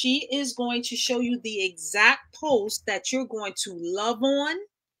 she is going to show you the exact post that you're going to love on,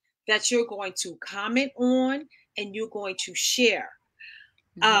 that you're going to comment on, and you're going to share.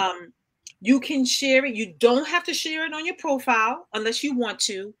 You can share it. You don't have to share it on your profile unless you want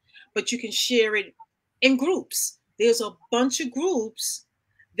to, but you can share it in groups. There's a bunch of groups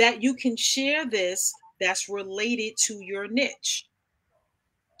that you can share this that's related to your niche.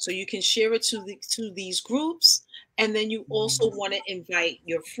 So you can share it to these groups, and then you also want to invite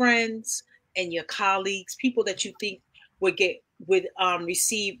your friends and your colleagues, people that you think would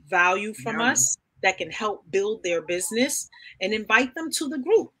receive value from us, that can help build their business, and invite them to the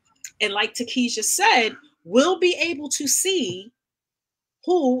group. And like Tikeja said, we'll be able to see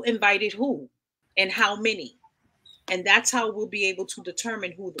who invited who and how many, and that's how we'll be able to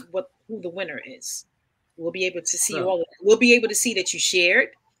determine who the winner is. We'll be able to see all of that. We'll be able to see that you shared.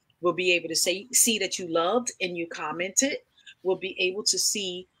 We'll be able to see that you loved and you commented. We'll be able to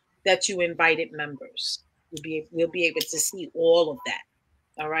see that you invited members. We'll be able to see all of that.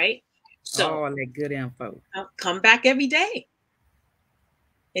 All right. So all that good info. Come back every day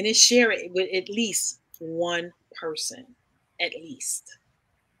and then share it with at least one person, at least.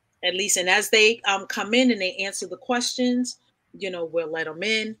 And as they come in and they answer the questions, we'll let them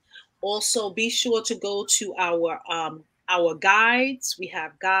in. Also, be sure to go to our guides. We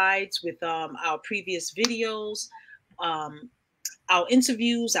have guides with our previous videos, our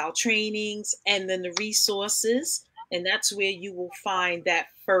interviews, our trainings, and then the resources. And that's where you will find that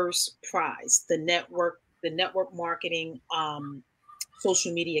first prize, the network marketing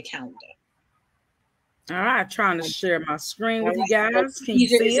social media calendar. All right, trying to share my screen with you guys. Can you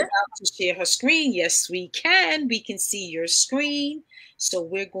see it? About to share her screen. Yes, we can. We can see your screen. So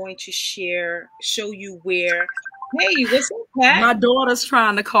we're going to show you where. Hey, what's up, Pat? My daughter's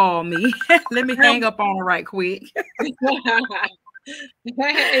trying to call me. Let me hang up on her right quick.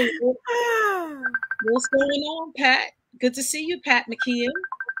 Hey, what's going on, Pat? Good to see you, Pat McKeon.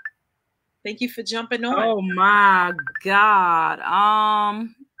 Thank you for jumping on. Oh my God.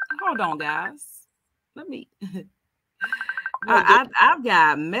 Hold on, guys. Let me. I've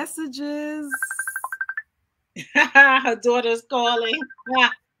got messages. Her daughter's calling.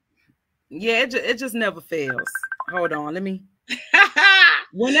 Yeah, it just never fails. Hold on, let me.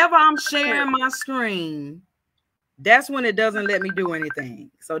 Whenever I'm sharing my screen, that's when it doesn't let me do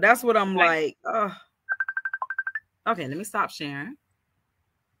anything. So that's what I'm like. Okay, let me stop sharing.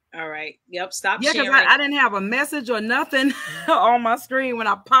 All right. Yep. Stop sharing. Yeah, because I didn't have a message or nothing on my screen when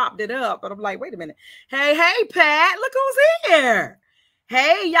I popped it up. But I'm like, wait a minute. Hey, Pat, look who's here.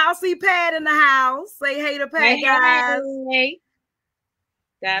 Hey, y'all see Pat in the house. Say hey to Pat, guys. Hey.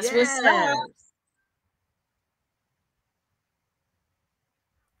 That's what's up.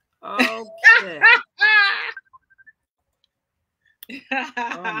 Okay.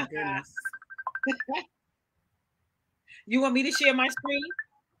 Oh my goodness. You want me to share my screen?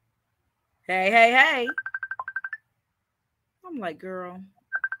 Hey. I'm like, girl.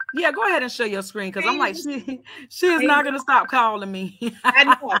 Yeah, go ahead and share your screen because I'm like, she is not going to stop calling me. I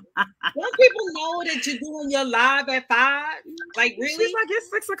know. Don't people know that you're doing your live at 5? Like, really? She's like, it's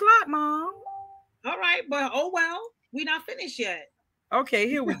 6 o'clock, Mom. All right, but oh well, we're not finished yet. Okay,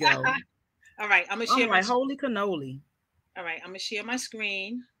 here we go. All right, I'm gonna share. I'm like, holy cannoli. All right, I'm gonna share my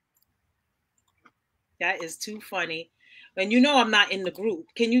screen. That is too funny. And you know I'm not in the group.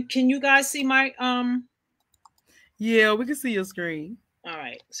 Can you guys see my Yeah, we can see your screen. All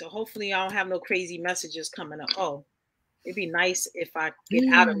right. So hopefully I don't have no crazy messages coming up. Oh, it'd be nice if I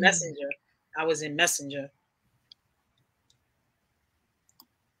get out of Messenger. I was in Messenger.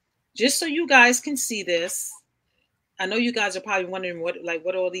 Just so you guys can see this. I know you guys are probably wondering what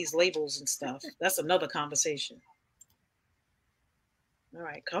are all these labels and stuff. That's another conversation. All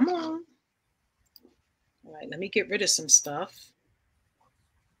right, come on. All right, let me get rid of some stuff.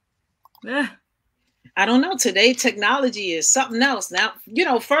 I don't know. Today, technology is something else. Now, you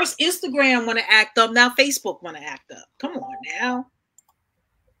know, first Instagram want to act up. Now Facebook want to act up. Come on now.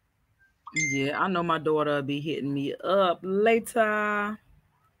 Yeah, I know my daughter will be hitting me up later.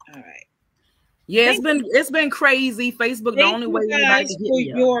 All right. Yeah, it's been crazy. Facebook, the only way anybody can get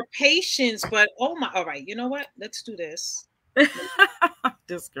me your patience, but oh my. All right, you know what? Let's do this.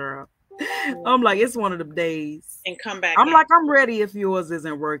 This girl. I'm like, it's one of the days. And come back. I'm like, I'm ready if yours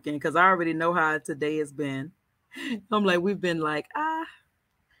isn't working because I already know how today has been. I'm like, we've been like,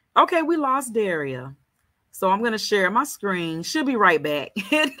 okay, we lost Daria. So I'm going to share my screen. She'll be right back.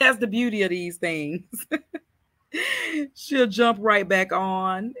 That's the beauty of these things. She'll jump right back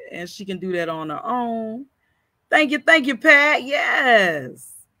on and she can do that on her own. Thank you, Pat.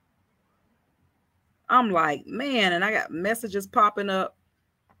 Yes. I'm like, man, and I got messages popping up.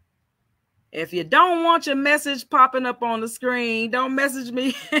 If you don't want your message popping up on the screen, don't message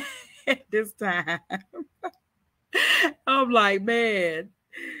me this time. I'm like, man,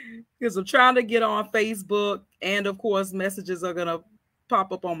 because I'm trying to get on Facebook. And of course, messages are going to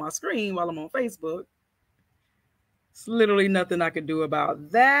pop up on my screen while I'm on Facebook. It's literally nothing I can do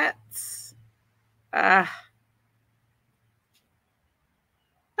about that. All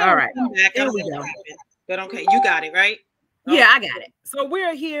right. Here we go. But okay, you got it, right? Yeah, I got it. So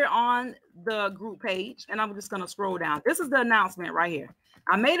we're here on the group page, and I'm just going to scroll down. This is the announcement right here.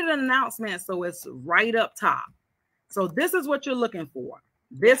 I made it an announcement, so it's right up top. So this is what you're looking for.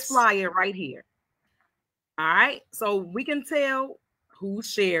 This flyer right here. All right. So we can tell who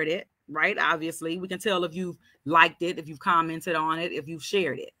shared it, right? Obviously, we can tell if you've liked it, if you've commented on it, if you've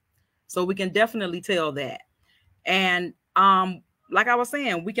shared it. So we can definitely tell that. And like I was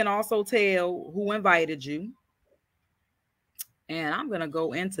saying, we can also tell who invited you. And I'm going to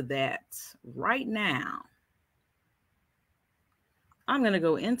go into that right now. I'm going to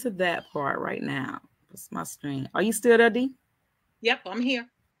go into that part right now. That's my screen. Are you still there, D? Yep, I'm here.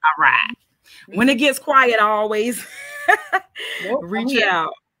 All right. When it gets quiet, I always reach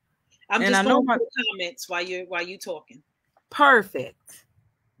out. I'm just going through comments while you talking. Perfect.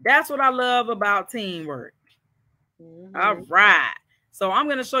 That's what I love about teamwork. All right. So I'm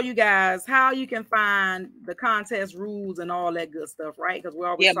going to show you guys how you can find the contest rules and all that good stuff, right? Because we're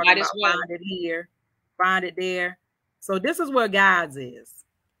always talking about find it here, find it there. So this is where guides is,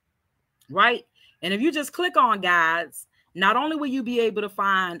 right? And if you just click on guides, not only will you be able to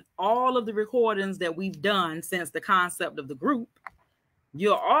find all of the recordings that we've done since the concept of the group,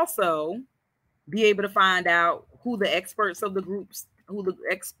 you'll also be able to find out who the experts of the groups, who the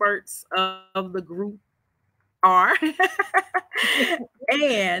experts of the group are.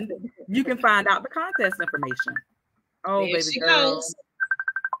 And you can find out the contest information. Oh, there baby girl.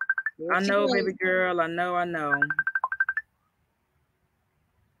 I know, baby girl. I know.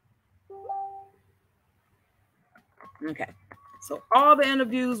 Okay. So all the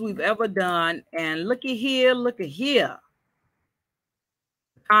interviews we've ever done, and looky here.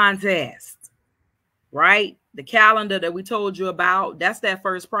 Contest, right? The calendar that we told you about, that's that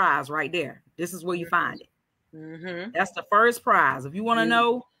first prize right there. This is where you find it. That's the first prize. If you want to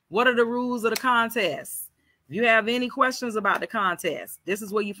know what are the rules of the contest, if you have any questions about the contest, this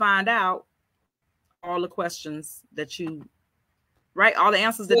is where you find out all the questions that you, right? All the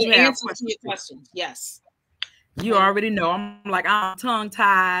answers that you have. Questions. Yes. You already know. I'm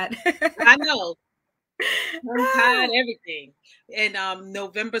tongue-tied. I know. Tongue-tied, everything. And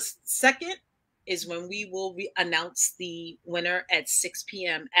November 2nd is when we will announce the winner at 6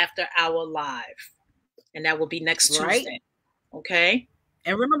 p.m. after our live. And that will be next Tuesday. Okay.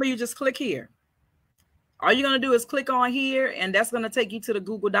 And remember, you just click here. All you're going to do is click on here, and that's going to take you to the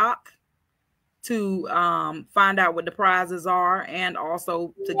Google Doc to find out what the prizes are and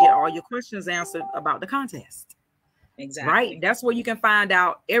also to get all your questions answered about the contest. Exactly. Right? That's where you can find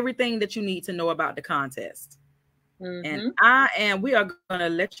out everything that you need to know about the contest. And we are gonna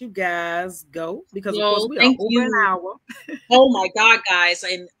let you guys go because of course we are over an hour. Oh my God, guys,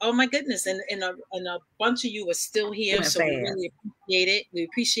 and oh my goodness, and a bunch of you are still here, so we really appreciate it. We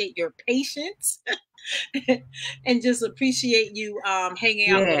appreciate your patience, and just appreciate you hanging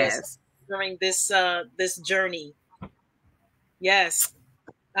out with us during this this journey. Yes.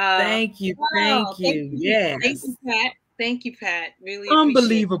 Thank you. Thank you. Yes. Thank you, Pat. Thank you, Pat. Really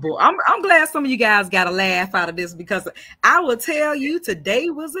unbelievable. I'm glad some of you guys got a laugh out of this because I will tell you today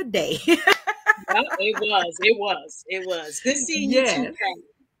was a day. Yeah, it was. Good seeing you too, Pat.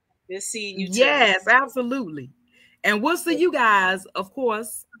 Good seeing you too. Yes, absolutely. And we'll see you guys, of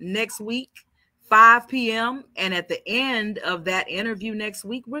course, next week, 5 p.m. And at the end of that interview next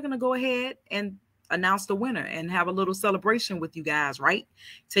week, we're going to go ahead and announce the winner and have a little celebration with you guys, right?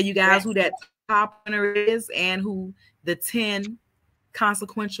 Tell you guys who that top winner is and who the 10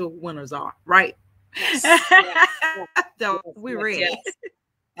 consequential winners are, right? Yes. So we're ready. Yes.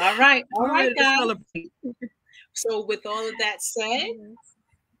 All right, guys. So with all of that said,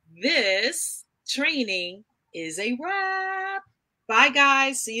 this training is a wrap. Bye,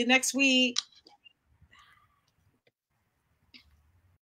 guys. See you next week.